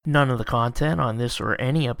None of the content on this or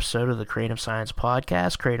any episode of the Kratom Science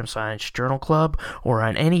Podcast, Kratom Science Journal Club, or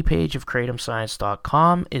on any page of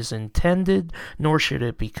kratomscience.com is intended, nor should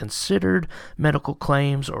it be considered, medical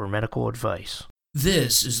claims or medical advice.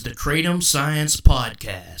 This is the Kratom Science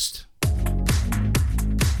Podcast.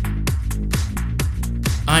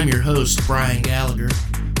 I'm your host, Brian Gallagher,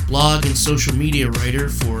 blog and social media writer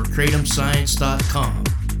for kratomscience.com,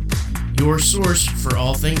 your source for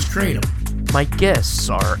all things Kratom. My guests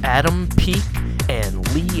are Adam Peak and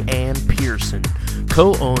Leann Pierson,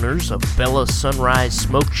 co-owners of Bella Sunrise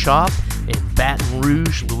Smoke Shop in Baton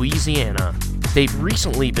Rouge, Louisiana. They've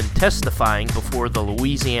recently been testifying before the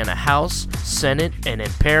Louisiana House, Senate, and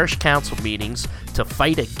in parish council meetings to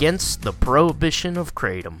fight against the prohibition of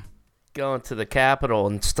kratom. Going to the Capitol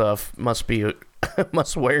and stuff must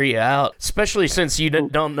wear you out, especially since you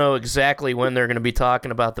don't know exactly when they're going to be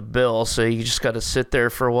talking about the bill, so you just got to sit there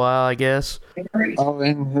for a while, I guess. Oh,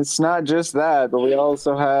 and it's not just that, but we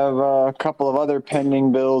also have a couple of other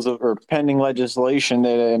pending bills or pending legislation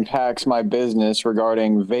that impacts my business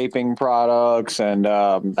regarding vaping products and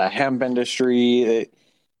the hemp industry.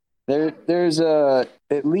 There's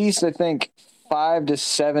at least, I think, 5 to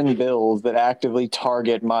 7 bills that actively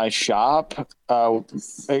target my shop.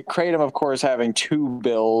 Kratom, of course, having 2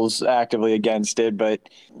 bills actively against it, but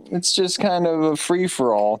it's just kind of a free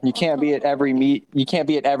for all. You can't be at every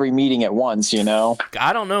meeting at once, you know.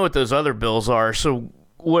 I don't know what those other bills are. So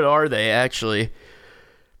what are they actually?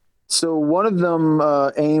 So one of them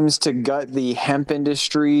aims to gut the hemp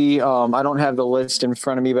industry. I don't have the list in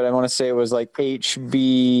front of me, but I want to say it was like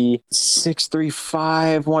HB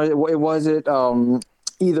 635.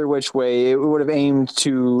 Either which way, it would have aimed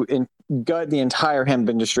to gut the entire hemp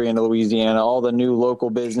industry in Louisiana, all the new local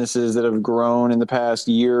businesses that have grown in the past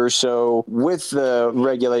year or so, with the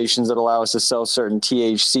regulations that allow us to sell certain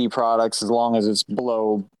THC products as long as it's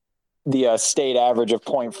below the state average of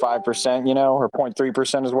 0.5%, or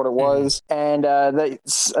 0.3% is what it was. And I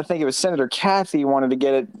think it was Senator Cathy wanted to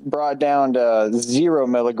get it brought down to 0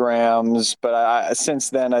 milligrams. But since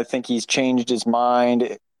then, I think he's changed his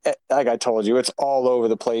mind. Like I told you, it's all over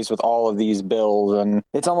the place with all of these bills, and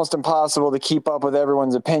it's almost impossible to keep up with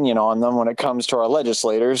everyone's opinion on them when it comes to our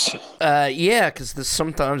legislators. Yeah, because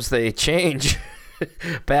sometimes they change.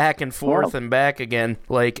 Back and forth and back again.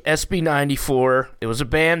 Like SB 94, it was a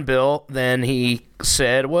ban bill. Then he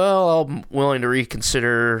said, well, I'm willing to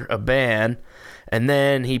reconsider a ban. And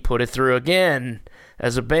then he put it through again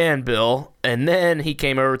as a ban bill. And then he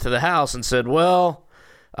came over to the House and said, well,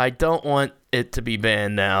 I don't want it to be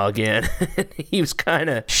banned now again. He was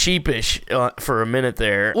kind of sheepish for a minute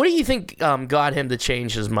there. What do you think got him to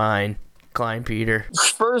change his mind, Klein Peter?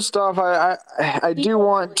 First off, I do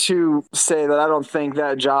want to say that I don't think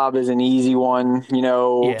that job is an easy one.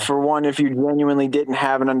 Yeah. For one, if you genuinely didn't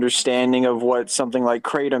have an understanding of what something like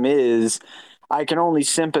kratom is, I can only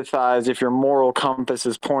sympathize if your moral compass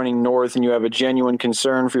is pointing north and you have a genuine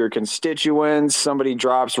concern for your constituents. Somebody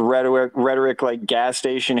drops rhetoric like gas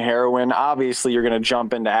station heroin. Obviously, you're going to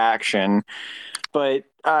jump into action. But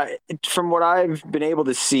from what I've been able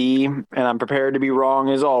to see, and I'm prepared to be wrong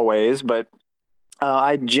as always, but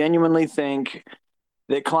I genuinely think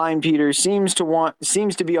that Klein Peter seems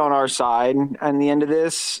to be on our side on the end of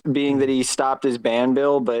this, being that he stopped his ban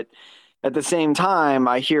bill. But at the same time,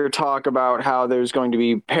 I hear talk about how there's going to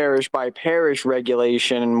be parish by parish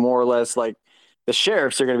regulation, and more or less like the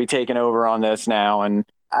sheriffs are going to be taking over on this now. And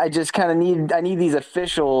I just kind of need these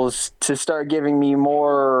officials to start giving me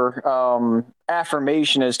more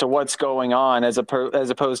affirmation as to what's going on, as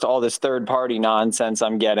opposed to all this third party nonsense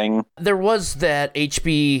I'm getting. There was that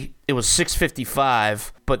HB, it was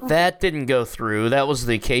 655, but that didn't go through. That was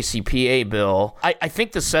the KCPA bill. I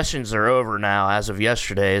think the sessions are over now as of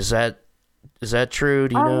yesterday. Is that true?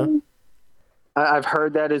 Do you know? I've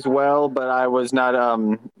heard that as well, but I was not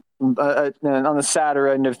on the sadder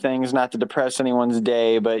end of things, not to depress anyone's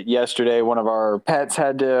day, but yesterday one of our pets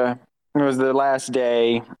it was the last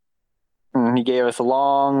day. And he gave us a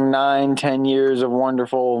long 9-10 years of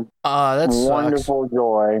wonderful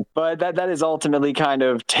joy. But that is ultimately kind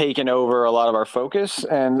of taken over a lot of our focus.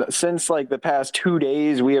 And since like the past 2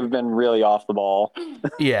 days, we have been really off the ball.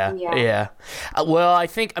 Yeah. Well, I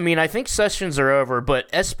think sessions are over, but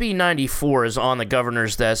SB 94 is on the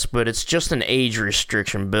governor's desk, but it's just an age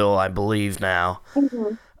restriction bill, I believe now.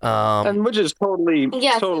 Mm-hmm. And which is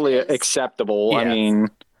totally acceptable. Yeah. I mean,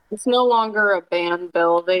 it's no longer a ban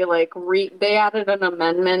bill. They they added an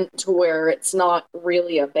amendment to where it's not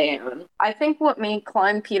really a ban. I think what made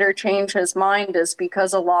Klein Peter change his mind is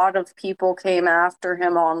because a lot of people came after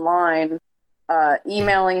him online,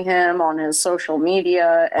 emailing him on his social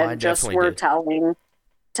media, and just were telling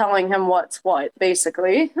telling him what's what,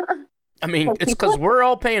 basically. I mean, it's because we're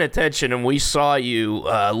all paying attention, and we saw you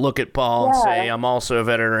look at Paul and say, I'm also a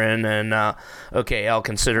veteran, and okay, I'll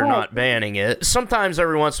consider not banning it. Sometimes,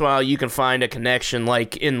 every once in a while, you can find a connection,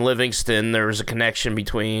 like in Livingston, there was a connection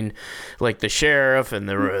between, like, the sheriff and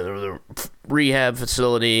the rehab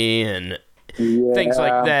facility, and things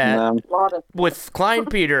like that. With Klein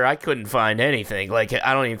Peter, I couldn't find anything. Like,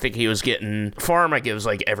 I don't even think he was getting... Pharma gives,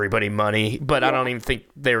 like, everybody money, but I don't even think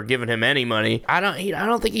they were giving him any money. I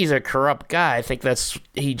don't think he's a corrupt guy. I think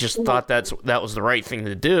he just thought that was the right thing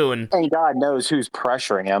to do. And God knows who's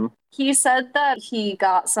pressuring him. He said that he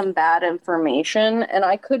got some bad information, and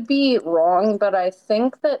I could be wrong, but I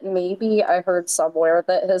think that maybe I heard somewhere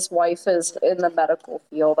that his wife is in the medical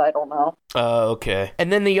field. I don't know. Okay. And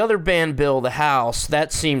then the other ban bill, the House,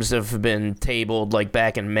 that seems to have been tabled, like,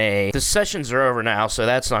 back in May. The sessions are over now, so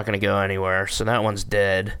that's not going to go anywhere, so that one's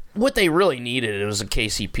dead. What they really needed was a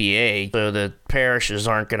KCPA, so the parishes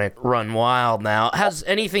aren't going to run wild now. Has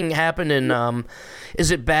anything happened in, is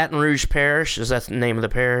it Baton Rouge Parish? Is that the name of the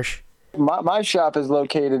parish? My shop is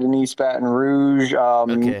located in East Baton Rouge.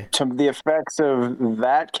 Okay. To the effects of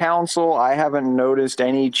that council, I haven't noticed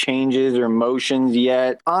any changes or motions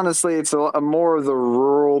yet. Honestly, it's a more of the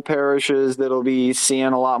rural parishes that'll be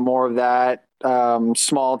seeing a lot more of that.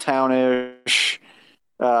 Small townish.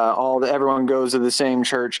 Everyone goes to the same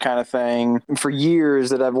church kind of thing. For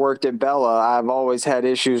years that I've worked at Bella, I've always had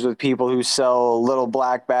issues with people who sell little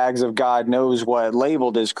black bags of God knows what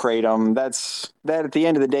labeled as Kratom. That at the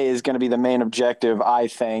end of the day is going to be the main objective, I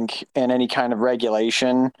think, in any kind of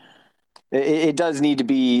regulation. It does need to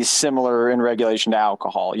be similar in regulation to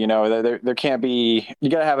alcohol. You know, there can't be,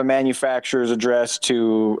 you got to have a manufacturer's address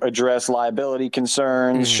to address liability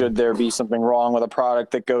concerns. Should there be something wrong with a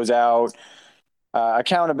product that goes out?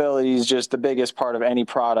 Accountability is just the biggest part of any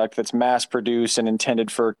product that's mass produced and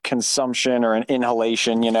intended for consumption or an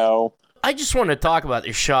inhalation, you know. I just want to talk about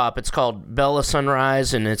your shop. It's called Bella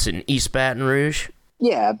Sunrise, and it's in East Baton Rouge.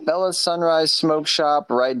 Yeah, Bella Sunrise Smoke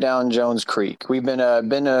Shop right down Jones Creek. We've been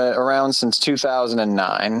around since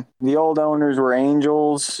 2009. The old owners were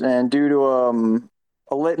angels, and due to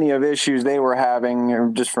a litany of issues they were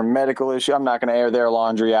having, just from medical issues, I'm not going to air their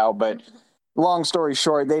laundry out, but long story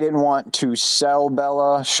short, they didn't want to sell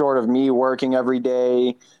Bella short of me working every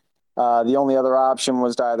day. The only other option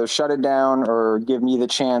was to either shut it down or give me the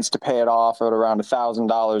chance to pay it off at around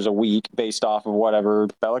 $1,000 a week based off of whatever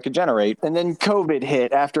Bella could generate. And then COVID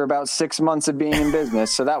hit after about 6 months of being in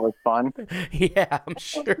business, so that was fun. Yeah, I'm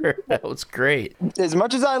sure. That was great. As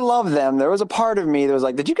much as I love them, there was a part of me that was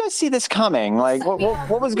like, did you guys see this coming? Like,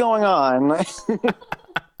 what was going on?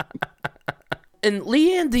 And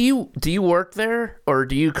Leann, do you work there, or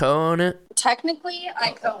do you co-own it? Technically,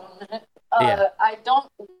 I co-own it. I don't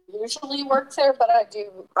usually work there, but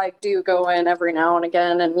I do go in every now and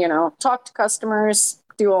again and, you know, talk to customers,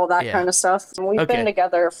 do all that kind of stuff. And we've been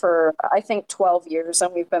together for, I think, 12 years,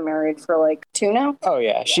 and we've been married for like 2 now. Oh,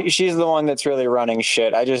 yeah. She's the one that's really running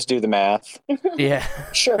shit. I just do the math. Yeah.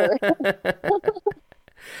 Sure.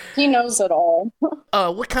 He knows it all.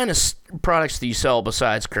 What kind of products do you sell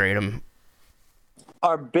besides Kratom?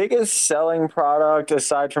 Our biggest selling product,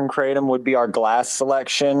 aside from Kratom, would be our glass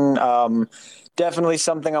selection. Definitely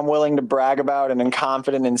something I'm willing to brag about and am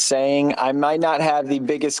confident in saying. I might not have the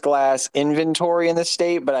biggest glass inventory in the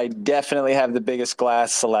state, but I definitely have the biggest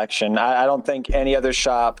glass selection. I don't think any other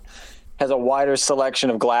shop has a wider selection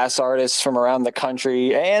of glass artists from around the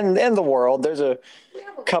country and the world. There's a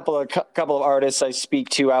couple of artists I speak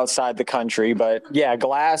to outside the country, but yeah,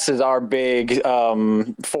 glass is our big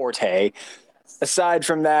forte. Aside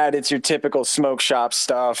from that, it's your typical smoke shop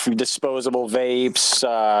stuff, disposable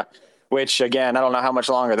vapes, which, again, I don't know how much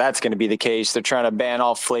longer that's going to be the case. They're trying to ban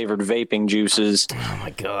all flavored vaping juices. Oh, my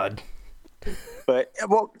God. But,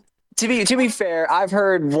 well, to be fair, I've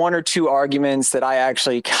heard 1 or 2 arguments that I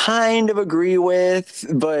actually kind of agree with,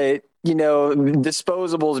 but, you know,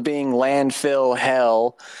 disposables being landfill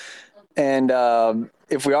hell. And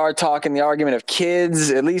if we are talking the argument of kids,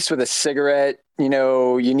 at least with a cigarette, you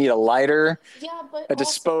know, you need a lighter. Yeah, but a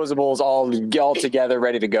disposable is all together,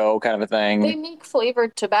 ready to go, kind of a thing. They make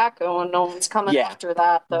flavored tobacco, and no one's coming after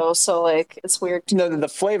that, though. So, like, it's weird. No, the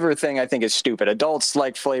flavor thing I think is stupid. Adults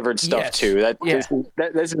like flavored stuff too.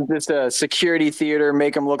 This is just a security theater,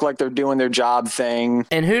 make them look like they're doing their job thing.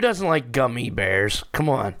 And who doesn't like gummy bears? Come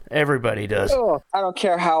on, everybody does. Oh, I don't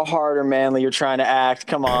care how hard or manly you're trying to act.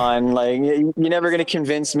 Come on, like you're never gonna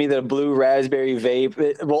convince me that a blue raspberry vape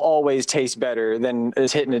it will always taste better than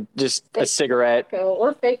is hitting a cigarette.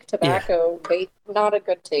 Or fake tobacco, vape, not a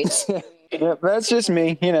good taste. Yeah, that's just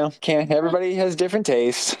me. You know, everybody has different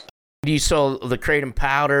tastes. Do you sell the Kratom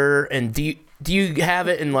powder, and do you have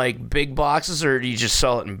it in like big boxes, or do you just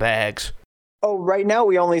sell it in bags? Oh, right now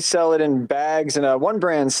we only sell it in bags, and one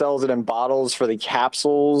brand sells it in bottles for the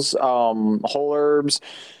capsules, whole herbs.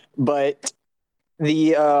 But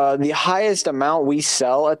the highest amount we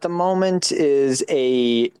sell at the moment is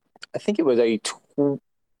I think it was a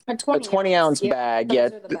 20 ounce bag. Yeah,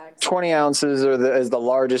 20 ounces is the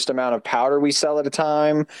largest amount of powder we sell at a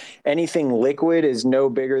time. Anything liquid is no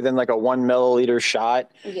bigger than like a 1 milliliter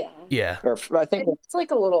shot. Yeah. Or I think it's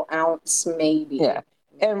like a little ounce, maybe. Yeah.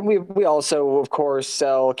 And we also, of course,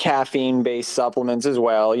 sell caffeine-based supplements as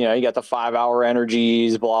well. You know, you got the 5-hour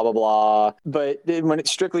energies, blah, blah, blah. But when it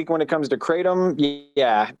comes to Kratom,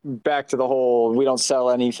 yeah, back to the whole, we don't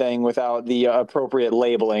sell anything without the appropriate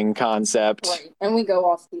labeling concept. Right. And we go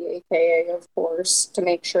off the AKA, of course, to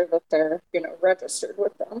make sure that they're, registered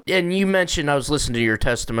with them. And you mentioned, I was listening to your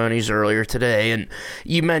testimonies earlier today, and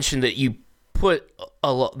you mentioned that you put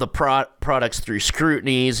the products through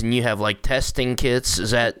scrutinies, and you have like testing kits.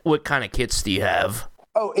 What kind of kits do you have?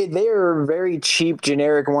 Oh, they're very cheap,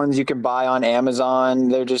 generic ones you can buy on Amazon.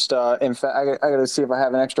 They're just, in fact, I got to see if I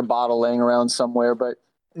have an extra bottle laying around somewhere, but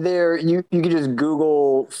you can just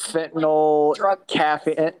Google fentanyl,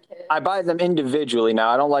 caffeine. I buy them individually now.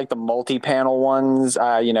 I don't like the multi-panel ones.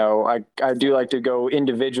 I do like to go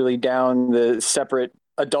individually down the separate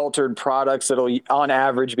adulterated products that'll on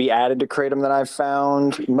average be added to Kratom that I've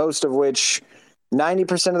found, most of which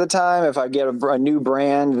 90% of the time, if I get a new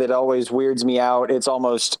brand that always weirds me out, it's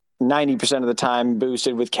almost 90% of the time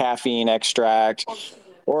boosted with caffeine extract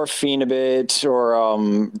or phenibut,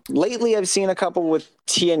 or lately I've seen a couple with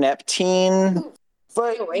tianeptine.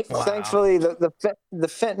 But thankfully, the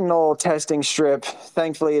fentanyl testing strip,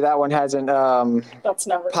 thankfully that one hasn't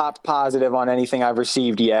popped positive on anything I've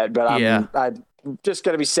received yet. But I'm just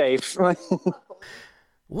got to be safe. What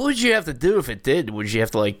would you have to do if it did? Would you have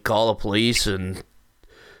to like call the police and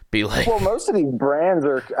be like? Well, most of these brands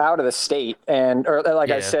are out of the state, or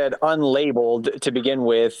I said, unlabeled to begin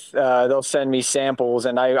with. They'll send me samples,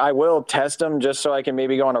 and I will test them just so I can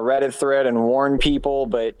maybe go on a Reddit thread and warn people.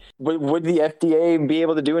 But would the FDA be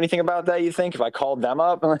able to do anything about that, you think, if I called them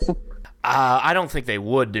up? I don't think they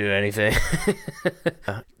would do anything.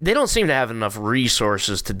 They don't seem to have enough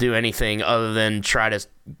resources to do anything other than try to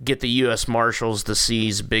get the U.S. Marshals to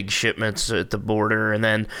seize big shipments at the border, and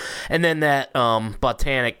then that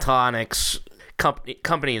Botanic Tonics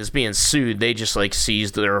company that's being sued, they just like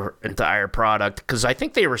seized their entire product, because I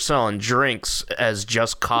think they were selling drinks as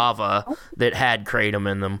just kava that had kratom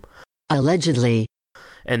in them, allegedly.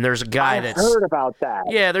 And there's a guy I heard about that.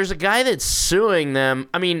 Yeah, there's a guy that's suing them.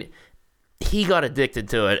 I mean, he got addicted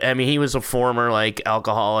to it. I mean, he was a former like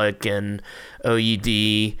alcoholic and OUD.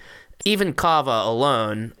 Even kava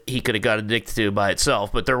alone, he could have got addicted to by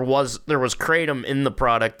itself. But there was kratom in the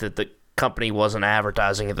product that the company wasn't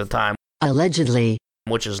advertising at the time, allegedly,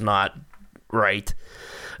 which is not right.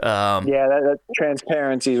 That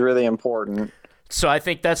transparency is really important. So I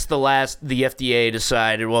think that's the FDA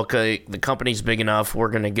decided, well, okay, the company's big enough, we're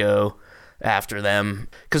going to go after them,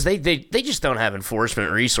 because they just don't have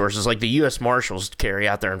enforcement resources. Like the U.S. Marshals carry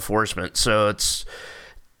out their enforcement, so it's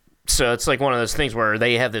like one of those things where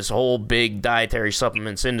they have this whole big dietary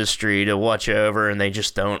supplements industry to watch over, and they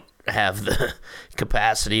just don't have the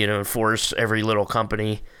capacity to enforce every little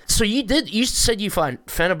company. So you said you find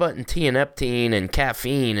phenibut and tianeptine and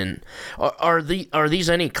caffeine, and are these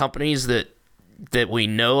any companies that we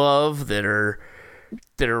know of that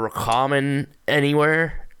are common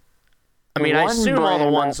anywhere? I mean, I assume all the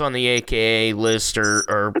ones on the AKA list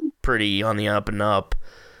are pretty on the up and up.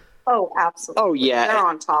 Oh, absolutely. Oh, yeah. They're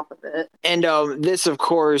on top of it. And this, of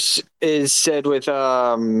course, is said with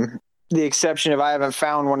the exception of I haven't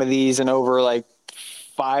found one of these in over like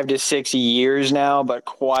 5 to 6 years now, but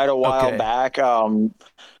quite a while back.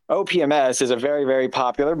 OPMS is a very, very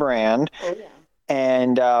popular brand. Oh, yeah.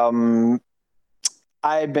 And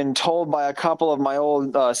I had been told by a couple of my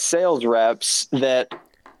old sales reps that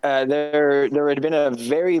there had been a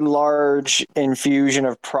very large infusion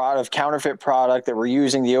of counterfeit product that were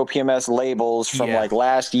using the OPMS labels from like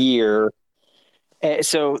last year.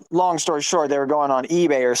 So long story short, they were going on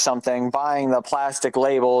eBay or something, buying the plastic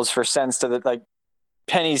labels for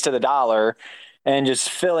pennies to the dollar, and just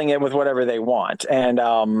filling it with whatever they want. And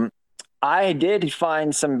I did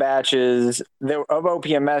find some batches of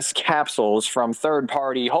OPMS capsules from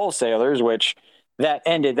third-party wholesalers, which that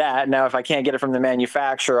ended that. Now, if I can't get it from the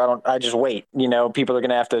manufacturer, I just wait. People are going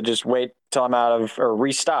to have to just wait till I'm out of or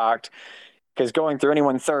restocked, because going through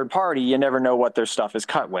anyone third party, you never know what their stuff is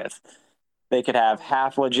cut with. They could have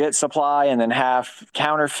half legit supply and then half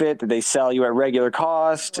counterfeit that they sell you at regular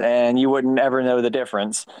cost, and you wouldn't ever know the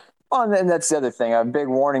difference. Well, and that's the other thing. A big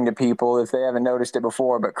warning to people if they haven't noticed it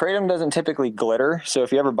before, but Kratom doesn't typically glitter. So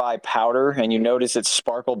if you ever buy powder and you notice it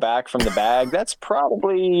sparkle back from the bag, that's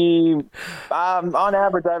probably, on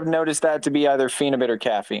average, I've noticed that to be either phenobit or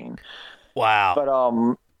caffeine. Wow.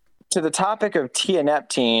 But to the topic of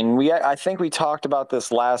tianeptine, I think we talked about this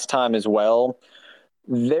last time as well.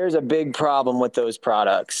 There's a big problem with those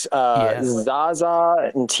products.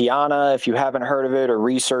 Zaza and Tiana, if you haven't heard of it or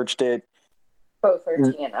researched it, both are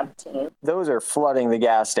tianeptine. Those are flooding the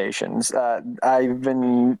gas stations. I've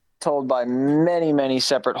been told by many, many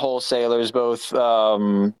separate wholesalers, both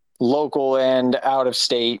local and out of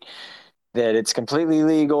state, that it's completely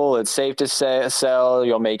legal. It's safe to sell.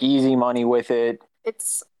 You'll make easy money with it.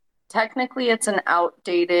 It's an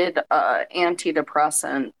outdated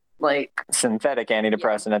antidepressant, like synthetic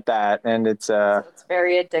antidepressant at that, and it's so it's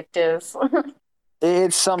very addictive.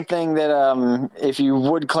 It's something that if you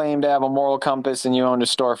would claim to have a moral compass and you owned a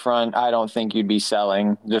storefront, I don't think you'd be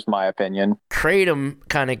selling. Just my opinion. Kratom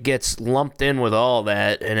kind of gets lumped in with all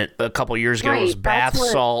that, and a couple years ago it was bath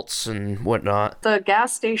salts and whatnot. The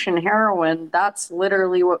gas station heroin, that's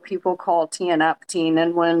literally what people call tianeptine,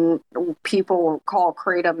 and when people call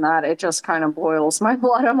Kratom that, it just kind of boils my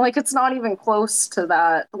blood. I'm like, it's not even close to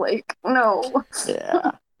that. Like, no.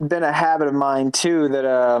 Yeah. Been a habit of mine too that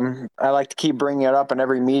I like to keep bringing it up in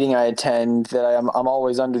every meeting I attend, that I'm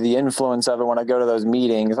always under the influence of it when I go to those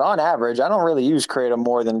meetings. On average, I don't really use Kratom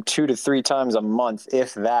more than 2 to 3 times a month,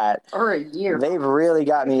 if that. Or a year. They've really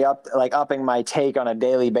got me upping my take on a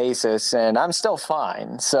daily basis, and I'm still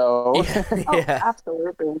fine. So yeah.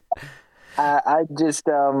 Absolutely. I just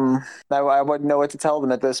I wouldn't know what to tell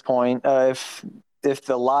them at this point. If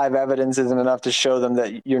the live evidence isn't enough to show them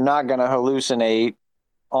that you're not going to hallucinate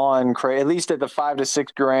on at least at the 5 to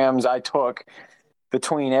 6 grams I took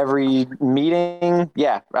between every meeting,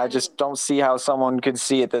 I just don't see how someone could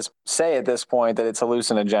say at this point that it's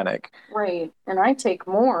hallucinogenic. Right, and I take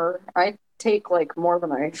more. I take like more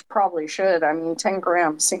than I probably should. I mean, 10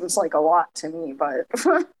 grams seems like a lot to me, but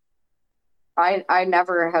I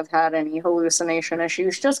never have had any hallucination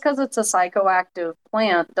issues. Just because it's a psychoactive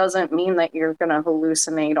plant doesn't mean that you're going to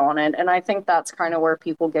hallucinate on it, and I think that's kind of where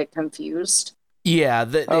people get confused. Yeah,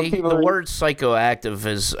 the word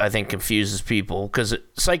psychoactive I think confuses people because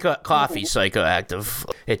coffee's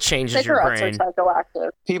psychoactive. It changes your brain. Cigarettes are psychoactive.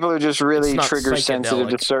 People are just really trigger sensitive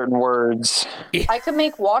to certain words. I could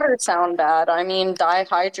make water sound bad. I mean,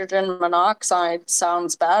 dihydrogen monoxide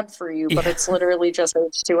sounds bad for you, but it's literally just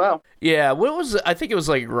H2O. Yeah, I think it was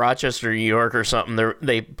like Rochester, New York or something.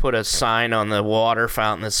 They put a sign on the water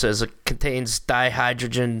fountain that says it contains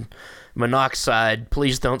dihydrogen monoxide.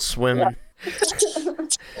 Please don't swim. Yeah.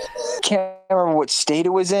 Can't remember what state it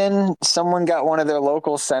was in. Someone got one of their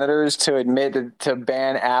local senators to admit to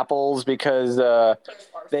ban apples because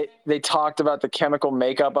they talked about the chemical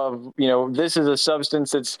makeup of, this is a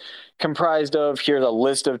substance that's comprised of, here's a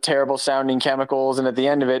list of terrible sounding chemicals, and at the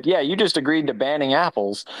end of it, you just agreed to banning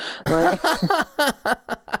apples. Right?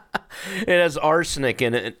 It has arsenic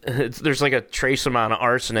in it. There's like a trace amount of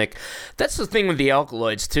arsenic. That's the thing with the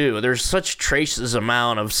alkaloids too. There's such traces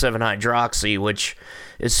amount of 7-hydroxy, which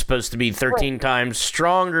is supposed to be 13 times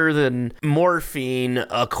stronger than morphine,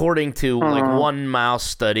 according to like one mouse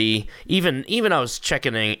study. Even I was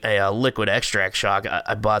checking a liquid extract shock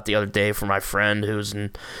I bought the other day for my friend who's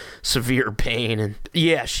in severe pain, and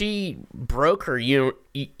she broke her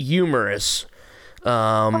humerus.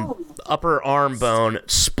 Upper arm bone,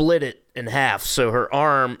 split it in half. So her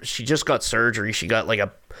arm, she just got surgery. She got like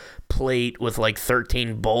a plate with like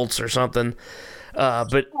 13 bolts or something.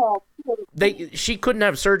 But she couldn't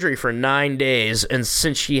have surgery for 9 days, and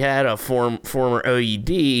since she had a former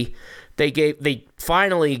OED, they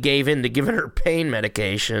finally gave in to giving her pain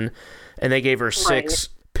medication, and they gave her 6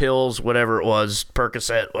 pills, whatever it was,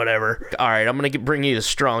 Percocet, whatever. All right, I'm gonna bring you the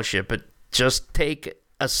strong shit, but just take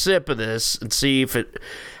a sip of this and see if it.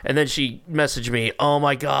 And then she messaged me, "Oh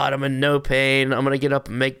my God, I'm in no pain. I'm gonna get up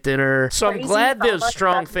and make dinner." So I'm glad those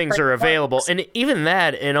strong things are available. And even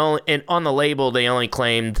that, and on the label, they only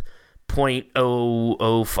claimed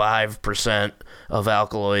 0.005% of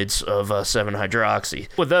alkaloids of 7-hydroxy.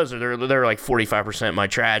 With those, they're like 45%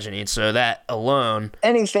 mitragynine. So that alone,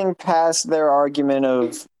 anything past their argument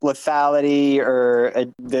of lethality or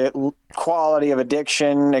the quality of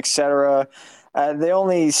addiction, etc., The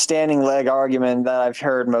only standing leg argument that I've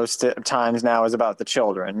heard most times now is about the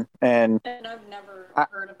children. And I've never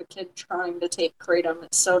heard of a kid trying to take Kratom.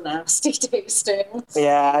 It's so nasty tasting.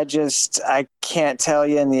 yeah, I can't tell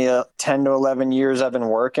you in the 10 to 11 years I've been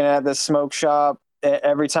working at this smoke shop,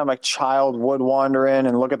 every time a child would wander in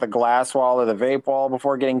and look at the glass wall or the vape wall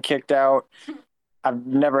before getting kicked out, I've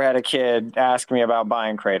never had a kid ask me about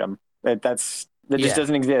buying Kratom. That just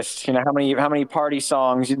doesn't exist. You know, how many party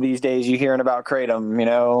songs these days you hearing about Kratom, you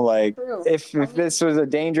know, like True. if this was a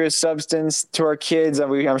dangerous substance to our kids,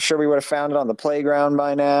 I'm sure we would have found it on the playground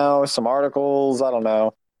by now, some articles, I don't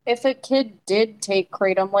know. If a kid did take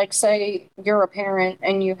Kratom, like say you're a parent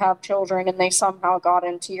and you have children and they somehow got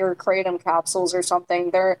into your Kratom capsules or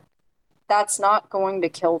something, that's not going to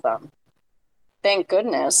kill them. Thank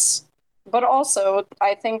goodness. But also,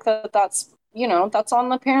 I think that's on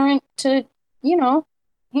the parent to,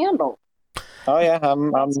 handle. Oh yeah,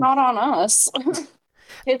 It's not on us.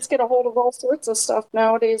 Kids get a hold of all sorts of stuff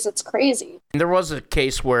nowadays. It's crazy. There was a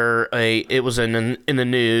case where it was in the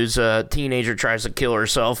news. A teenager tries to kill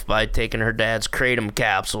herself by taking her dad's Kratom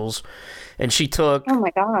capsules, and she took. Oh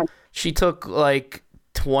my God. She took like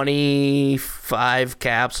 25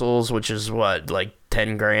 capsules, which is what, like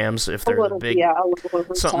 10 grams if they're the big, a little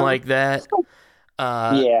over something 10. like that.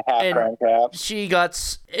 half cap. She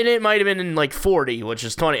got, and it might have been in like 40, which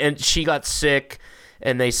is 20, and she got sick,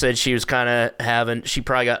 and they said she was kind of she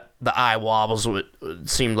probably got the eye wobbles, it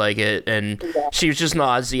seemed like it, and she was just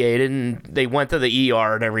nauseated, and they went to the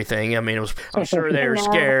ER and everything. I mean, I'm sure they were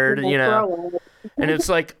scared, and it's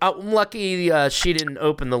like, I'm lucky she didn't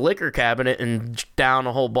open the liquor cabinet and down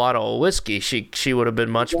a whole bottle of whiskey. She would have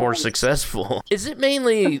been much more successful. Is it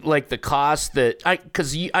mainly like the cost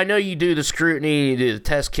because I know you do the scrutiny, you do the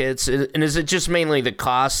test kits, and is it just mainly the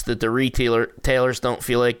cost that the retailers don't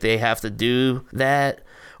feel like they have to do that?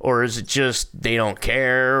 Or is it just they don't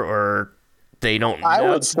care, or they don't know? I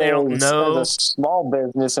would say they don't know. As a small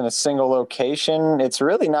business in a single location, it's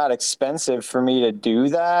really not expensive for me to do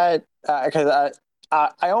that, because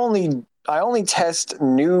I only test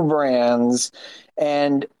new brands,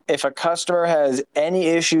 and if a customer has any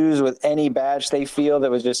issues with any batch they feel that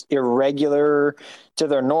was just irregular to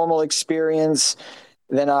their normal experience,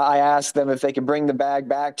 then I ask them if they can bring the bag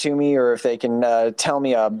back to me, or if they can tell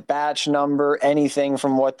me a batch number, anything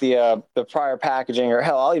from what the prior packaging, or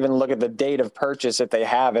hell, I'll even look at the date of purchase if they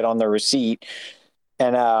have it on the receipt.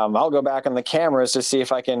 And I'll go back on the cameras to see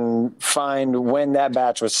if I can find when that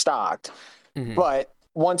batch was stocked. Mm-hmm. But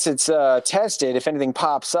once it's tested, if anything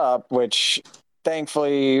pops up, which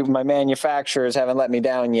thankfully my manufacturers haven't let me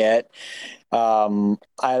down yet,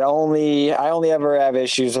 I only ever have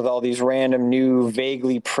issues with all these random new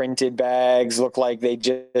vaguely printed bags. Look like they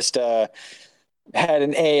just had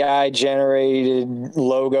an AI generated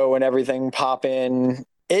logo and everything pop in.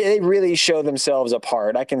 They really show themselves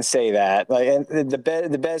apart. I can say that. Like, and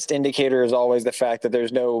the best indicator is always the fact that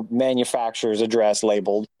there's no manufacturer's address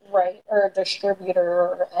labeled. Right, or a distributor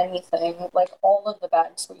or anything. Like, all of the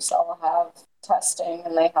bags we sell have testing,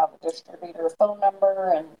 and they have a distributor phone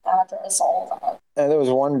number and address, all of that. And there was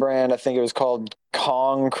one brand, I think it was called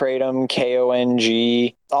Kratom, Kong.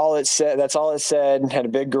 That's all it said. Had a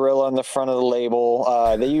big gorilla on the front of the label.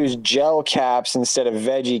 They used gel caps instead of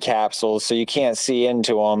veggie capsules, so you can't see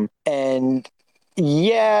into them. And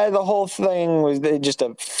yeah, the whole thing was just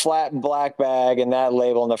a flat black bag and that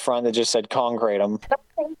label on the front that just said Kratom. I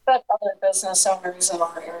think that other business owners in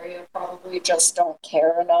our area probably just don't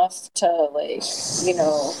care enough to,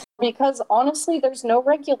 because honestly, there's no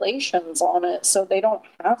regulations on it, so they don't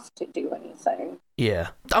have to do anything. Yeah.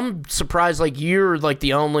 I'm surprised, you're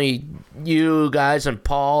you guys and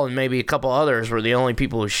Paul and maybe a couple others were the only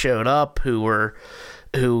people who showed up who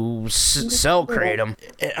sell Kratom.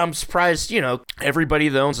 I'm surprised, everybody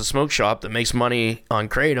that owns a smoke shop that makes money on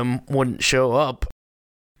Kratom wouldn't show up.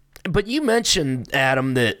 But you mentioned,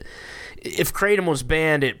 Adam, that if Kratom was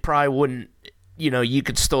banned, it probably wouldn't, you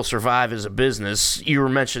could still survive as a business. You were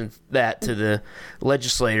mentioning that to the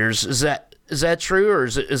legislators. Is that true, or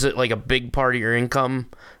is it like a big part of your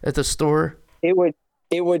income at the store?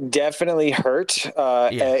 It would definitely hurt.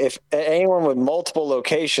 If anyone with multiple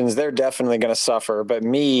locations, they're definitely going to suffer. But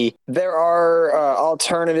there are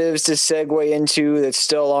alternatives to segue into that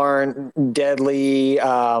still aren't deadly.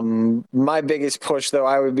 My biggest push, though,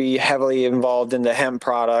 I would be heavily involved in the hemp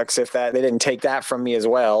products if they didn't take that from me as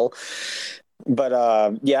well. But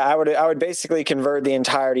I would basically convert the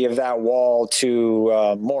entirety of that wall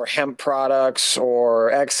to more hemp products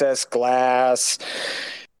or excess glass.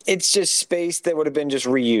 It's just space that would have been just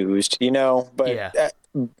reused, but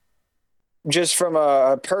just from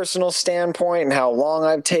a personal standpoint and how long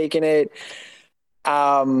I've taken it,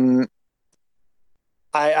 I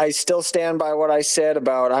still stand by what I said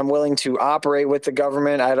about I'm willing to operate with the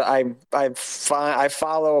government. I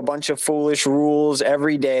follow a bunch of foolish rules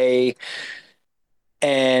every day.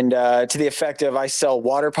 And to the effect of I sell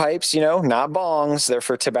water pipes, not bongs. They're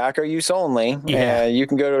for tobacco use only. Yeah. You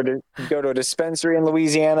can go to a dispensary in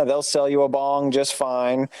Louisiana. They'll sell you a bong just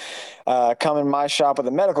fine. Come in my shop with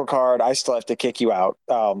a medical card, I still have to kick you out.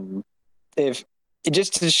 If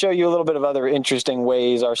just to show you a little bit of other interesting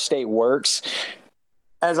ways our state works,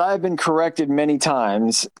 as I've been corrected many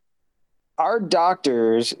times, our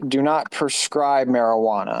doctors do not prescribe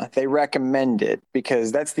marijuana. They recommend it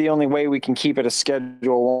because that's the only way we can keep it a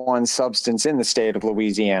Schedule I substance in the state of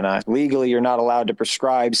Louisiana. Legally, you're not allowed to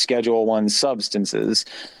prescribe Schedule I substances.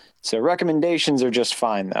 So recommendations are just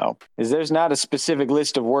fine, though. There's not a specific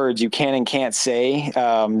list of words you can and can't say.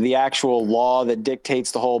 The actual law that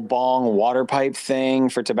dictates the whole bong water pipe thing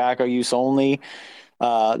for tobacco use only,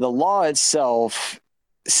 the law itself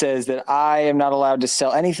says that I am not allowed to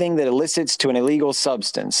sell anything that elicits to an illegal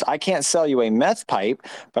substance. I can't sell you a meth pipe,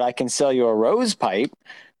 but I can sell you a rose pipe,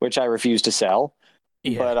 which I refuse to sell.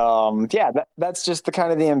 Yeah. But that's just the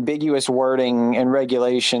kind of the ambiguous wording and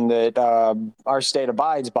regulation that our state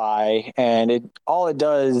abides by. And all it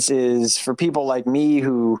does is for people like me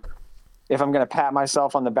who, if I'm going to pat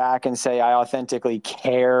myself on the back and say I authentically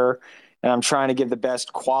care and I'm trying to give the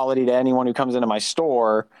best quality to anyone who comes into my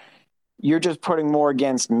store, you're just putting more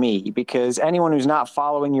against me because anyone who's not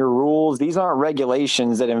following your rules, these aren't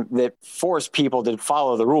regulations that force people to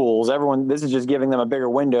follow the rules. This is just giving them a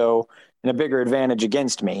bigger window and a bigger advantage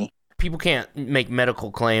against me. People can't make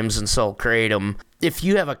medical claims and sell Kratom. If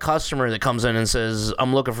you have a customer that comes in and says,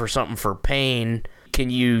 I'm looking for something for pain,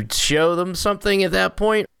 can you show them something at that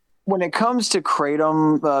point? When it comes to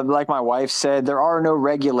Kratom, like my wife said, there are no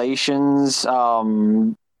regulations.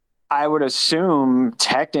 I would assume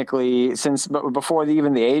technically, since before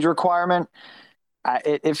even the age requirement,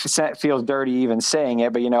 it feels dirty even saying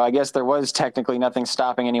it, but I guess there was technically nothing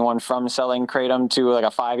stopping anyone from selling Kratom to like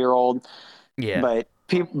a 5-year-old. Yeah. But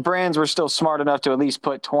brands were still smart enough to at least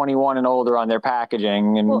put 21 and older on their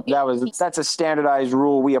packaging, and that's a standardized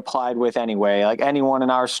rule we applied with anyway. Like anyone in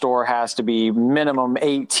our store has to be minimum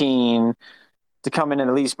 18 to come in and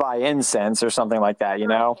at least buy incense or something like that,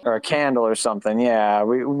 or a candle or something. Yeah,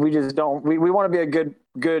 we just don't. We want to be a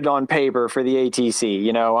good on paper for the ATC.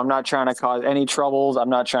 I'm not trying to cause any troubles. I'm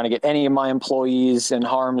not trying to get any of my employees in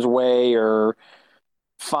harm's way or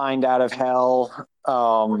fined out of hell.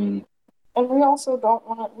 And we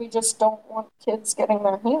also we just don't want kids getting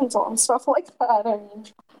their hands on stuff like that. I mean,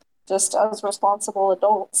 just as responsible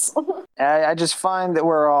adults. I just find that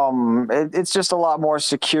we're it's just a lot more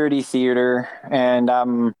security theater, and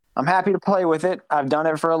I'm happy to play with it. I've done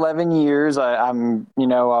it for 11 years.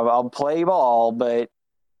 I'll play ball, but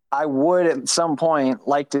I would at some point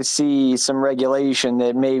like to see some regulation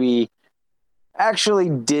that maybe actually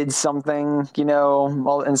did something,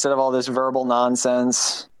 instead of all this verbal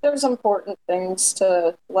nonsense. There's important things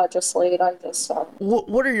to legislate. I just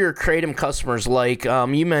What are your Kratom customers like?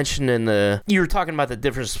 You mentioned you were talking about the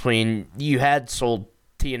difference between you had sold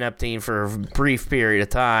tianeptine for a brief period of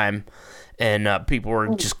time, and people were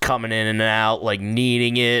just coming in and out, like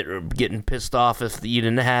needing it or getting pissed off if you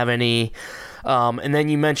didn't have any. And then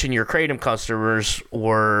you mentioned your Kratom customers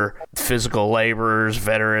were physical laborers,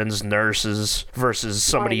 veterans, nurses, versus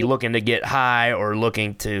somebody looking to get high or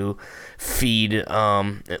looking to feed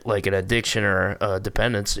like an addiction or a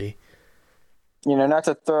dependency. Not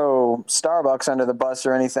to throw Starbucks under the bus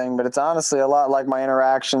or anything, but it's honestly a lot like my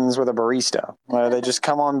interactions with a barista. They just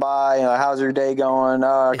come on by, how's your day going?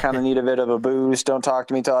 I kind of need a bit of a boost. Don't talk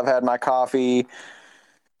to me till I've had my coffee.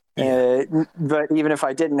 But even if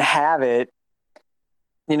I didn't have it,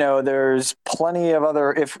 there's plenty of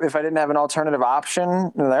other, if I didn't have an alternative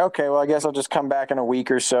option, they're like, okay, well, I guess I'll just come back in a week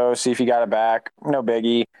or so, see if you got it back. No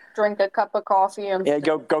biggie. Drink a cup of coffee and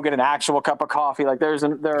go get an actual cup of coffee. Like there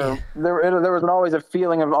was always a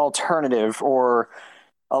feeling of alternative or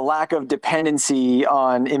a lack of dependency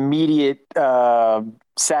on immediate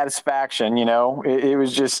satisfaction. It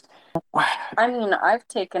was just. I mean, I've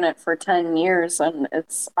taken it for 10 years and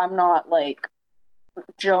I'm not like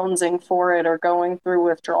jonesing for it or going through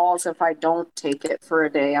withdrawals if I don't take it for a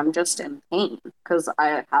day. I'm just in pain because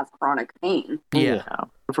I have chronic pain. Yeah.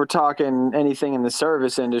 If we're talking anything in the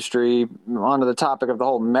service industry, onto the topic of the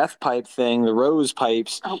whole meth pipe thing, the rose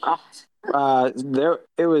pipes. Oh, God.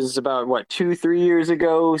 It was about 2-3 years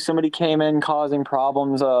ago. Somebody came in causing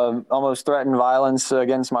problems, almost threatened violence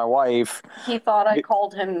against my wife. He thought I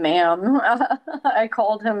called him ma'am. I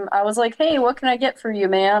called him, I was like, hey, what can I get for you,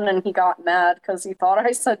 man? And he got mad because he thought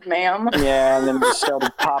I said ma'am. Yeah, and then just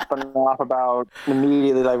started popping off about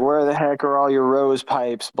immediately, like, where the heck are all your rose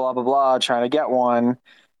pipes, blah, blah, blah, trying to get one.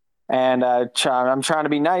 And I'm trying to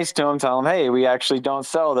be nice to him, tell him, hey, we actually don't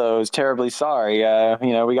sell those. Terribly sorry.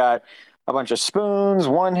 We got a bunch of spoons,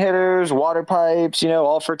 one-hitters, water pipes,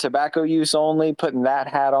 all for tobacco use only, putting that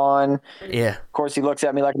hat on. Yeah. Of course, he looks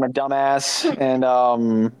at me like I'm a dumbass. And,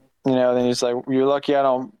 then he's like, you're lucky I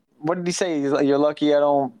don't, what did he say? He's like, you're lucky I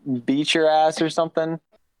don't beat your ass or something.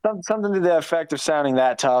 Something to the effect of sounding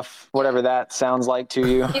that tough, whatever that sounds like to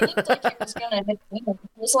you. He looked like he was gonna hit me. He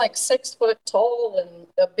was like 6 foot tall and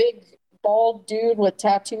a big bald dude with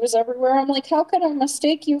tattoos everywhere. I'm like, how could I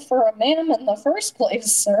mistake you for a man in the first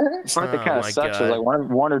place, sir? The part that kind of my sucks God. was like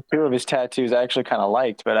one or two of his tattoos I actually kind of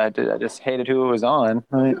liked, but I just hated who it was on.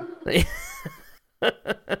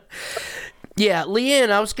 Yeah, Leann,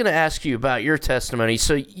 I was going to ask you about your testimony.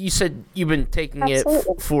 So you said you've been taking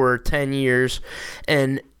Absolutely. it for 10 years,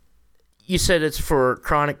 and you said it's for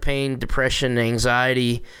chronic pain, depression,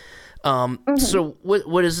 anxiety. So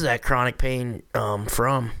what is that chronic pain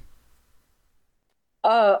from?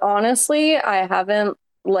 Honestly, I haven't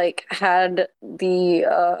had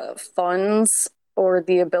the funds or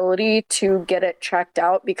the ability to get it checked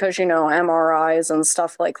out because MRIs and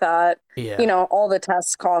stuff like that. Yeah. All the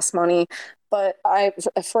tests cost money. But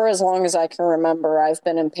for as long as I can remember, I've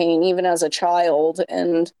been in pain even as a child,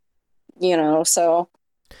 and so.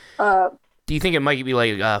 Do you think it might be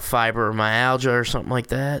like fibromyalgia or something like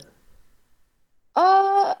that?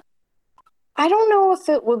 I don't know if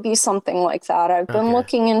it would be something like that. I've been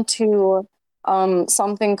looking into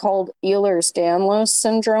something called Ehlers-Danlos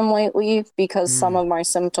syndrome lately because some of my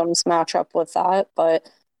symptoms match up with that,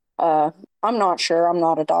 but I'm not sure. I'm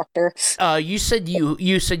not a doctor. You said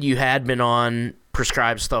you had been on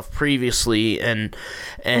prescribed stuff previously, and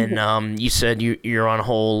you said you're on a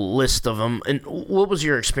whole list of them. And what was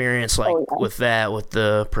your experience like with that, with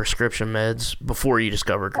the prescription meds before you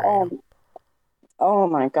discovered Kratom? Oh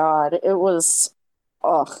my God, it was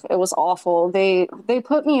awful. They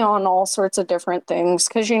put me on all sorts of different things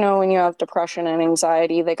because when you have depression and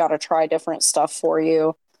anxiety, they got to try different stuff for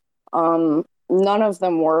you. None of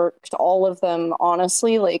them worked. All of them,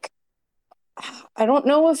 honestly, I don't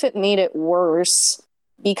know if it made it worse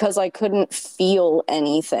because I couldn't feel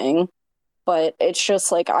anything, but it's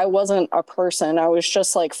just I wasn't a person. I was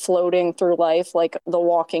just floating through life like The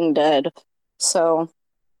Walking Dead. So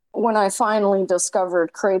when I finally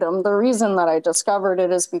discovered Kratom, the reason that I discovered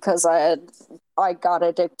it is because I got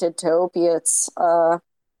addicted to opiates.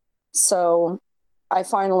 So I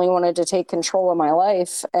finally wanted to take control of my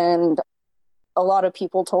life, and a lot of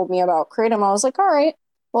people told me about Kratom. I was like, all right,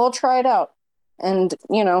 well, I'll try it out. And,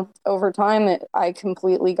 over time, I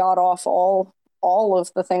completely got off all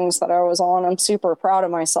of the things that I was on. I'm super proud of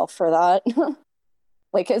myself for that.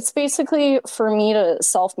 It's basically for me to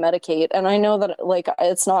self-medicate. And I know that,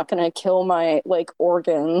 it's not going to kill my,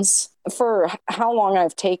 organs. For how long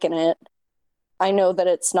I've taken it, I know that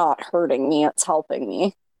it's not hurting me. It's helping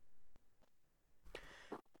me.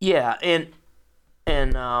 Yeah, and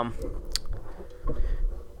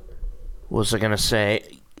what was I going to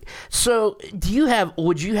say? So,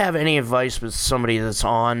 would you have any advice with somebody that's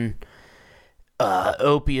on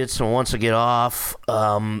opiates and wants to get off?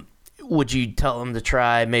 Would you tell them to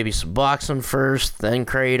try maybe Suboxone first, then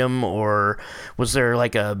Kratom, or was there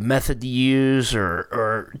a method to use,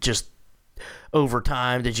 or just over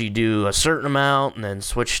time did you do a certain amount and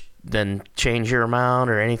then change your amount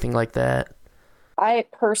or anything like that? I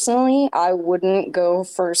wouldn't go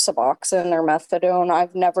for Suboxone or methadone.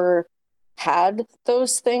 I've never had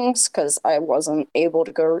those things because I wasn't able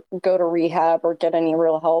to go to rehab or get any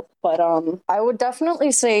real help. But I would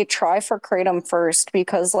definitely say try for Kratom first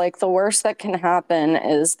because the worst that can happen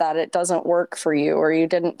is that it doesn't work for you or you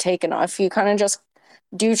didn't take enough. You kind of just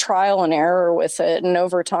do trial and error with it, and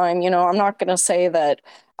over time, I'm not going to say that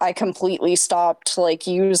I completely stopped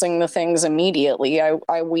using the things immediately.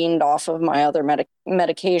 I weaned off of my other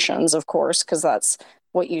medications, of course, because that's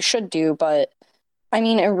what you should do. But I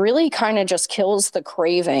mean, it really kind of just kills the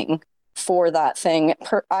craving for that thing.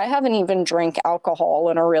 I haven't even drank alcohol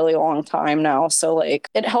in a really long time now. So it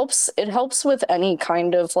helps with any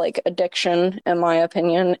kind of addiction, in my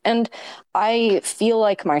opinion. And I feel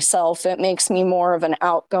like myself, it makes me more of an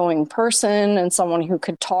outgoing person and someone who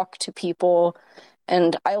could talk to people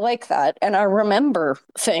And I like that. And I remember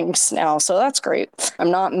things now. So that's great. I'm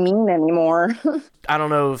not mean anymore. I don't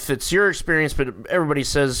know if it's your experience, but everybody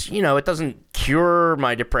says, it doesn't cure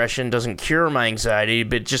my depression, doesn't cure my anxiety,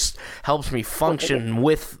 but it just helps me function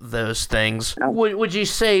with those things. Would you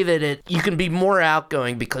say that you can be more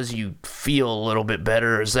outgoing because you feel a little bit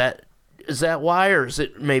better? Is that why, or is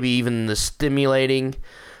it maybe even the stimulating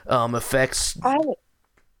effects?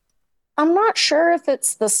 I'm not sure if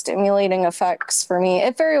it's the stimulating effects for me.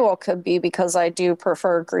 It very well could be because I do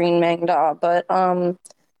prefer green mangda, but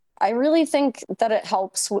I really think that it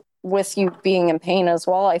helps with you being in pain as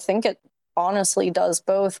well. I think it honestly does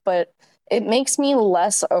both, but it makes me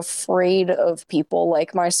less afraid of people.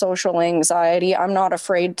 Like my social anxiety, I'm not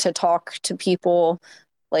afraid to talk to people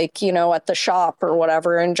like, at the shop or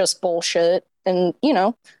whatever and just bullshit and,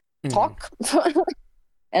 talk.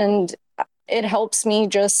 And it helps me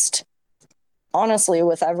just honestly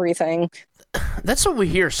with everything. That's what we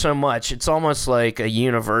hear so much. It's almost like a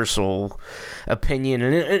universal opinion,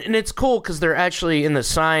 and it's cool because they're actually in the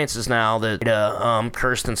sciences now that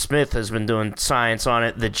Kirsten Smith has been doing science on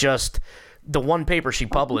it. That just the one paper she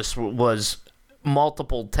published was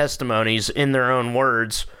multiple testimonies in their own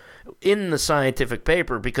words in the scientific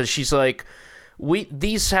paper, because she's like,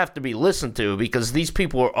 these have to be listened to because these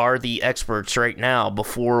people are the experts right now.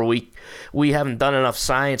 Before we haven't done enough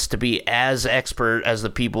science to be as expert as the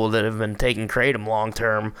people that have been taking kratom long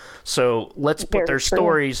term. So let's put their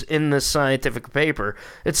stories in this scientific paper.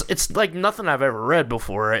 It's like nothing I've ever read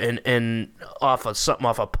before, and off of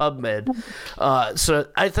PubMed. So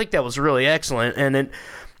I think that was really excellent, and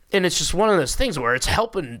it's just one of those things where it's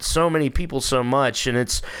helping so many people so much. And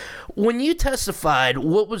it's when you testified,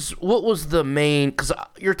 what was the main? Because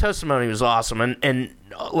your testimony was awesome, and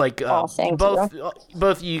both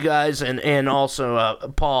of you guys and also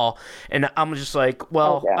Paul. And I'm just like,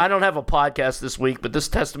 I don't have a podcast this week, but this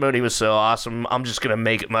testimony was so awesome. I'm just gonna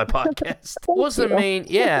make it my podcast. What was the main?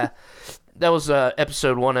 Yeah. That was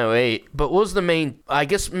episode 108. But what was the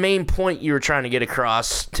main point you were trying to get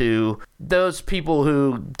across to those people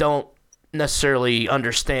who don't necessarily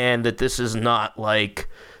understand that this is not like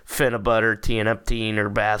Phenobutter, tianeptine, or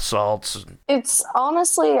bath salts? It's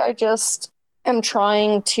honestly, I just am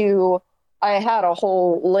trying to. I had a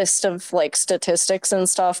whole list of like statistics and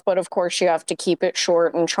stuff, but of course you have to keep it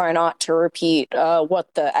short and try not to repeat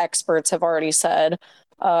what the experts have already said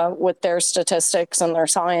with their statistics and their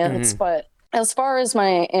science. Mm-hmm. But as far as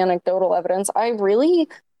my anecdotal evidence, I really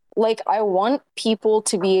I want people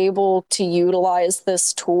to be able to utilize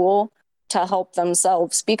this tool to help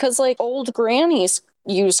themselves, because old grannies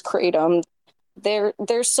use kratom.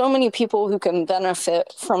 There's so many people who can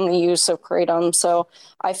benefit from the use of kratom. So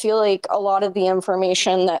I feel like a lot of the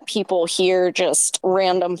information that people hear just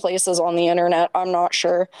random places on the internet, I'm not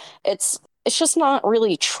sure. It's just not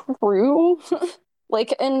really true.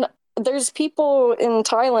 And there's people in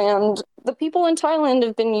Thailand. The people in Thailand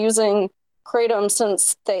have been using kratom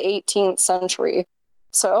since the 18th century.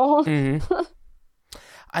 So mm-hmm.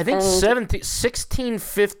 I think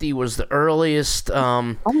 1650 was the earliest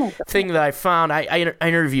thing that I found. I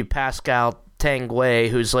interviewed Pascal Tanguay,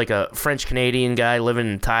 who's like a French-Canadian guy living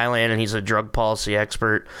in Thailand, and he's a drug policy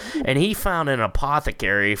expert. And he found an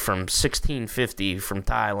apothecary from 1650 from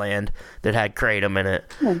Thailand that had kratom in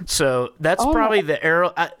it. So that's probably the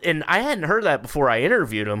era. And I hadn't heard that before I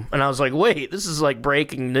interviewed him. And I was like, wait, this is like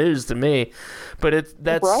breaking news to me. But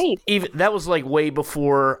that's right. That was like way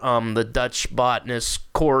before the Dutch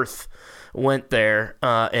botanist Korth went there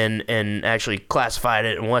and actually classified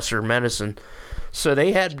it in Western medicine. So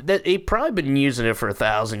they've probably been using it for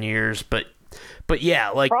 1,000 years, but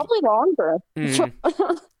yeah, probably longer.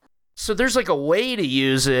 Mm-hmm. So there's a way to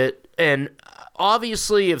use it, and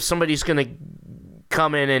obviously, if somebody's gonna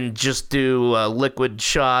come in and just do liquid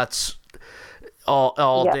shots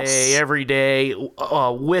all yes. day, every day,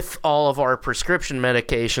 with all of our prescription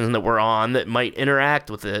medications that we're on that might interact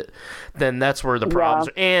with it, then that's where the problems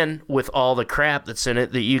are. And with all the crap that's in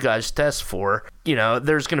it that you guys test for,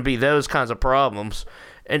 there's going to be those kinds of problems.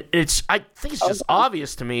 And I think it's just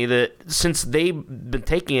obvious to me that since they've been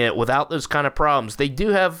taking it without those kind of problems,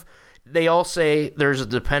 they all say there's a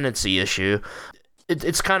dependency issue.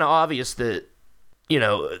 It's kind of obvious that,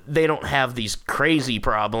 they don't have these crazy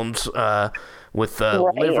problems, with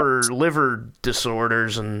liver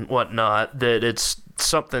disorders and whatnot, that it's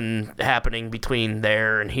something happening between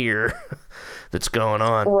there and here that's going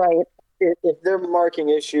on. Right. If they're marking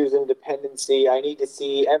issues in dependency, I need to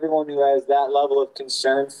see everyone who has that level of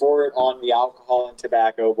concern for it on the alcohol and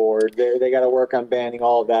tobacco board. They got to work on banning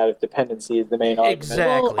all of that if dependency is the main argument.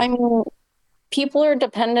 Exactly. Well, people are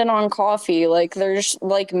dependent on coffee. Like, there's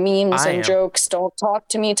like memes and jokes. Don't talk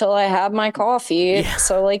to me till I have my coffee. Yeah.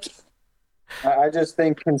 So like, I just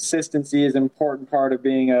think consistency is an important part of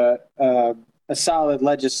being a solid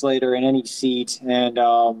legislator in any seat, and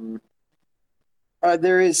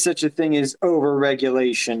there is such a thing as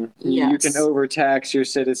over-regulation. Yes. You can overtax your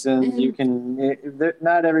citizens. You can.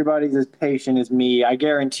 Not everybody's as patient as me. I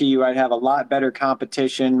guarantee you, I'd have a lot better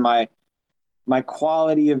competition. My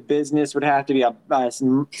quality of business would have to be a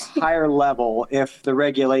higher level if the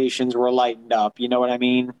regulations were lightened up. You know what I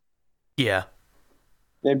mean? Yeah.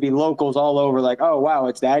 There'd be locals all over like, oh, wow,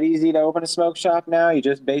 it's that easy to open a smoke shop now? You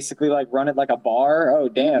just basically like run it like a bar? Oh,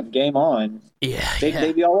 damn, game on. Yeah.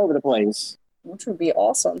 They'd be all over the place. Which would be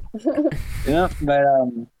awesome. Yeah, but,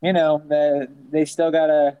 they still got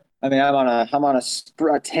to, I'm on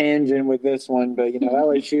a tangent with this one, but,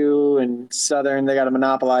 LSU and Southern, they got a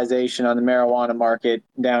monopolization on the marijuana market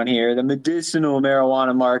down here, the medicinal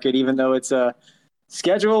marijuana market, even though it's a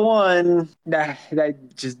Schedule 1, I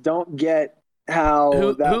just don't get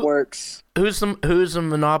how that works. Who's the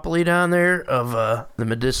monopoly down there of the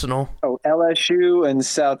medicinal? Oh, LSU and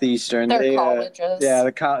Southeastern. They're colleges. Yeah,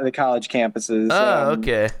 the college campuses. Oh,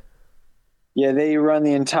 okay. Yeah, they run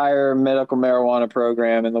the entire medical marijuana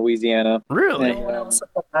program in Louisiana. Really?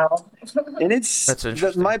 And it's that's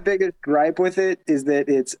interesting. My biggest gripe with it is that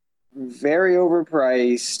it's very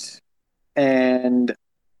overpriced, and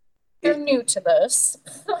they're new to this.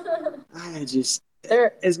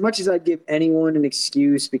 As much as I'd give anyone an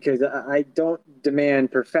excuse, because I don't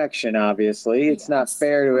demand perfection, obviously. It's not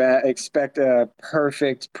fair to expect a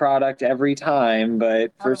perfect product every time,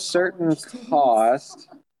 but for certain cost,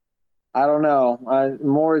 I don't know,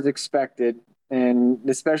 more is expected. And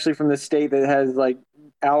especially from the state that has like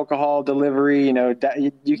alcohol delivery, you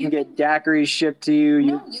can get daiquiris shipped to you.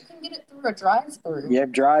 No, you can get it through a drive-through. You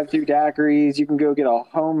have drive-through daiquiris. You can go get a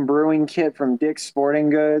home brewing kit from Dick's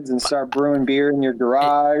Sporting Goods and start brewing beer in your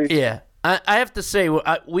garage. Yeah. I have to say,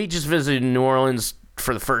 we just visited New Orleans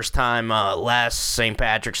for the first time last St.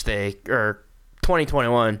 Patrick's Day, or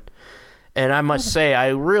 2021. And I must say, I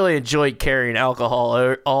really enjoyed carrying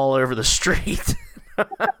alcohol all over the street.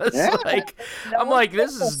 I'm like,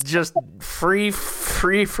 this is just free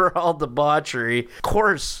for all debauchery. Of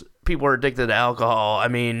course, people are addicted to alcohol. I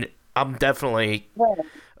mean, I'm definitely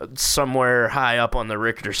somewhere high up on the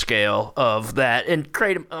Richter scale of that. And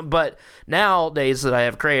Kratom, but nowadays that I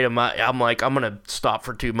have Kratom, I'm like, I'm gonna stop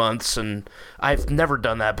for 2 months, and I've never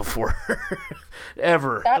done that before,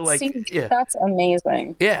 ever. That's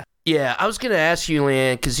amazing. Yeah. I was gonna ask you,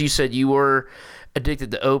 Leann, because you said you were addicted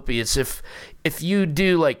to opiates. If you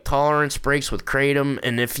do like tolerance breaks with Kratom,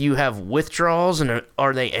 and if you have withdrawals, and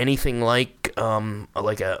are they anything like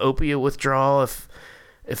a opiate withdrawal? If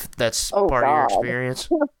that's part of your experience.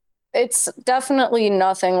 It's definitely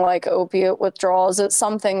nothing like opiate withdrawals. It's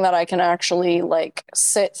something that I can actually like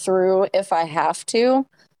sit through if I have to.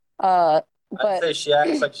 But I'd say she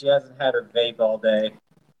acts like she hasn't had her vape all day.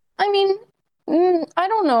 I mean, I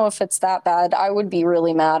don't know if it's that bad. I would be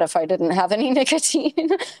really mad if I didn't have any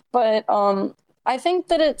nicotine. But I think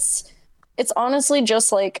that it's honestly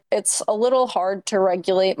just like, it's a little hard to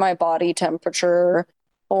regulate my body temperature,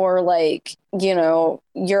 or like,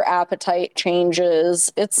 your appetite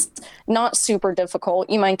changes. It's not super difficult.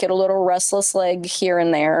 You might get a little restless leg here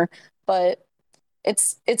and there, but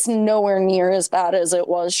it's nowhere near as bad as it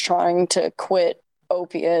was trying to quit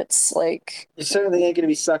opiates. Like, you certainly ain't gonna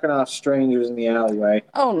be sucking off strangers in the alleyway.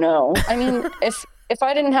 Oh no. I mean, if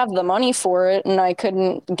I didn't have the money for it and I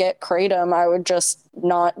couldn't get Kratom, I would just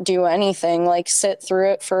not do anything, like sit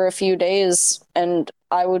through it for a few days and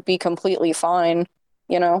I would be completely fine,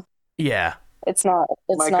 Yeah. It's not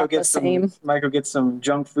the same. Michael gets some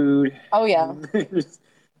junk food. Oh yeah.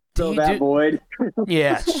 Fill that void.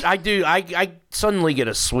 Yeah, I do. I suddenly get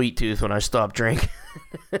a sweet tooth when I stop drinking.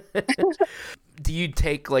 Do you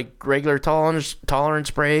take like regular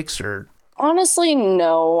tolerance breaks, or? Honestly,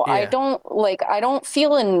 no. Yeah. I don't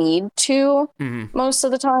feel a need to most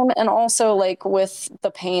of the time. And also like with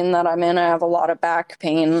the pain that I'm in, I have a lot of back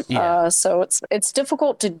pain. Yeah. So it's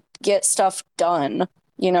difficult to get stuff done,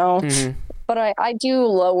 But I do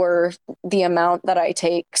lower the amount that I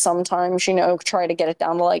take sometimes, try to get it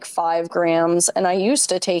down to like 5 grams. And I used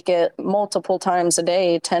to take it multiple times a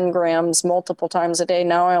day, 10 grams multiple times a day.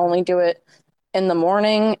 Now I only do it in the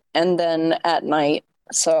morning and then at night.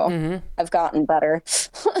 So I've gotten better.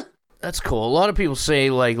 That's cool. A lot of people say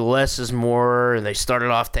like less is more. They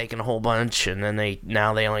started off taking a whole bunch and then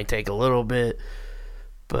now they only take a little bit.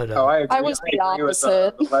 But I agree. I was the agree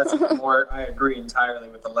opposite. With the less is more. I agree entirely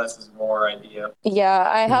with the less is more idea. Yeah,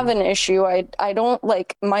 I have an issue. I don't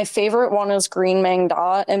like, my favorite one is green Mang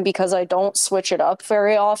Dot, and because I don't switch it up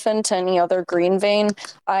very often to any other green vein,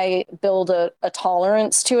 I build a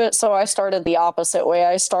tolerance to it. So I started the opposite way.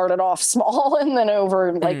 I started off small, and then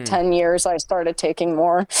over like 10 years, I started taking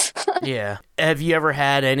more. yeah. Have you ever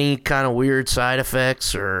had any kind of weird side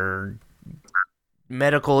effects or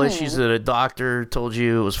medical issues that a doctor told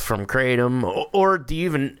you it was from Kratom? Or do you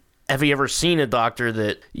even, have you ever seen a doctor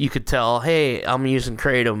that you could tell, hey, I'm using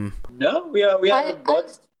Kratom? No, we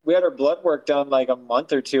had our blood work done like a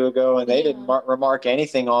month or two ago, and they didn't remark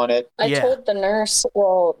anything on it. I told the nurse,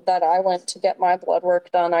 that I went to get my blood work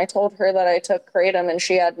done. I told her that I took Kratom, and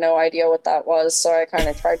she had no idea what that was, so I kind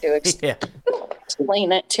of tried to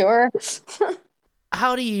explain it to her.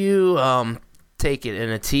 How do you take it, in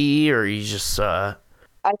a tea, or you just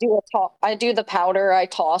I do the powder. I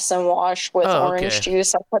toss and wash with orange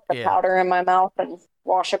juice. I put the powder in my mouth and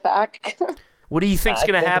wash it back. What do you think's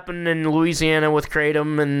going to happen in Louisiana with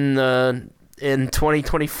Kratom in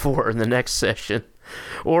 2024 in the next session,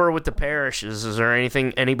 or with the parishes? Is there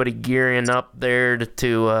anybody gearing up there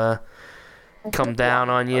to come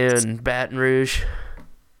down on you in Baton Rouge?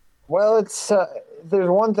 Well, it's there's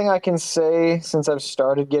one thing I can say since I've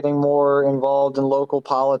started getting more involved in local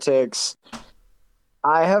politics.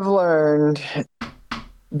 I have learned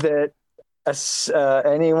that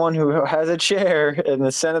anyone who has a chair in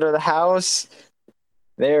the Senate or the House,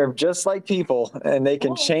 they're just like people, and they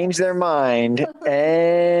can change their mind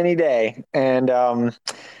any day. And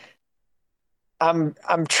I'm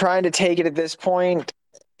trying to take it at this point.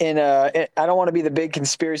 I don't want to be the big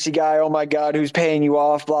conspiracy guy. Oh my God, who's paying you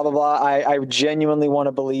off? Blah blah blah. I genuinely want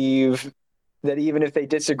to believe that even if they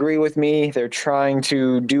disagree with me, they're trying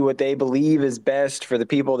to do what they believe is best for the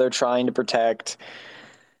people they're trying to protect.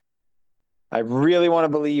 I really want to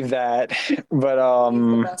believe that, but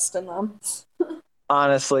the best in them.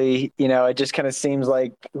 honestly, it just kind of seems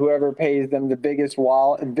like whoever pays them the biggest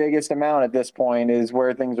amount at this point is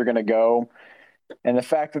where things are going to go. And the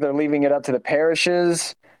fact that they're leaving it up to the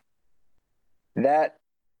parishes, that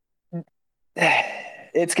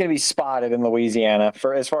it's going to be spotted in Louisiana.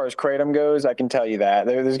 For as far as Kratom goes, I can tell you that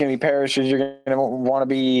there's going to be parishes you're going to want to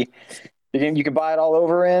be. You can buy it all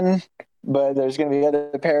over in, but there's going to be other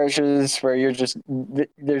parishes where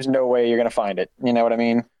there's no way you're going to find it. You know what I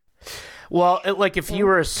mean? Well, like if you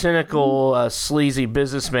were a cynical, sleazy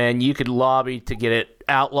businessman, you could lobby to get it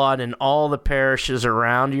outlawed in all the parishes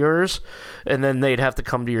around yours, and then they'd have to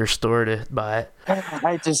come to your store to buy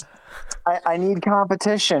it. I need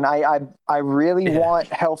competition. I really want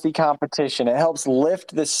healthy competition. It helps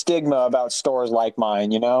lift the stigma about stores like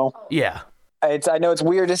mine, Yeah. I know it's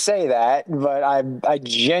weird to say that, but I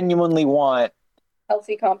genuinely want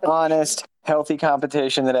healthy competition. Honest, healthy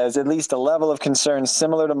competition that has at least a level of concern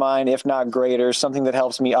similar to mine, if not greater, something that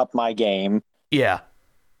helps me up my game. Yeah.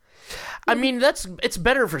 I mean, it's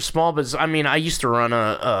better for small business. I mean, I used to run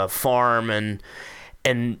a farm, and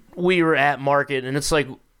we were at market, and it's like,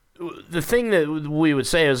 the thing that we would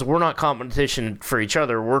say is we're not competition for each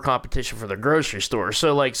other, we're competition for the grocery store.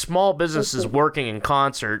 So, like, small businesses working in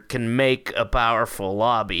concert can make a powerful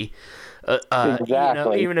lobby.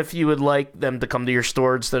 Exactly. Even if you would like them to come to your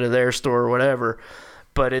store instead of their store or whatever.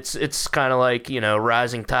 But it's kind of like,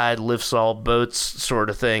 rising tide lifts all boats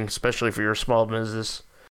sort of thing, especially for your small business.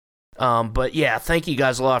 But yeah, thank you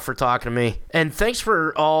guys a lot for talking to me. And thanks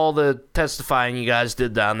for all the testifying you guys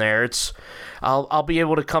did down there. I'll be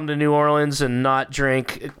able to come to New Orleans and not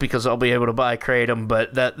drink because I'll be able to buy Kratom,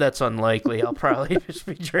 but that's unlikely. I'll probably just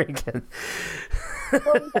be drinking.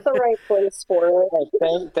 It's the right place for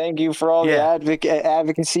it. Thank you for all the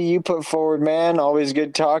advocacy you put forward, man. Always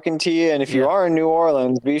good talking to you. And if you are in New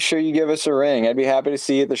Orleans, be sure you give us a ring. I'd be happy to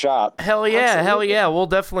see you at the shop. Hell yeah, Absolutely. Hell yeah. We'll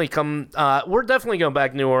definitely come. We're definitely going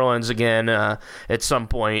back to New Orleans again at some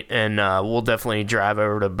point, and we'll definitely drive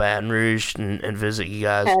over to Baton Rouge and visit you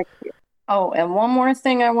guys. Heck yeah. Oh, and one more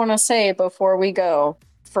thing I want to say before we go.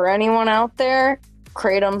 For anyone out there,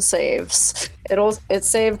 Kratom saves. It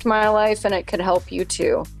saved my life, and it could help you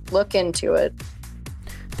too. Look into it.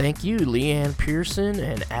 Thank you, Leann Pierson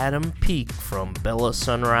and Adam Peak from Bella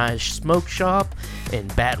Sunrise Smoke Shop in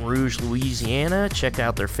Baton Rouge, Louisiana. Check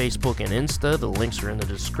out their Facebook and Insta. The links are in the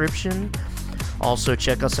description. Also,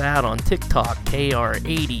 check us out on TikTok,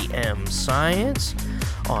 KR80M Science,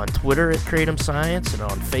 on Twitter at Kratom Science, and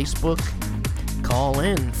on Facebook. Call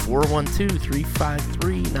in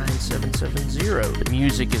 412-353-9770. The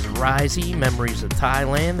music is Risey, Memories of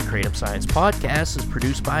Thailand. The Kratom Science podcast is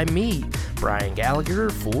produced by me, Brian Gallagher,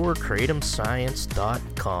 for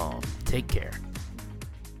KratomScience.com. Take care.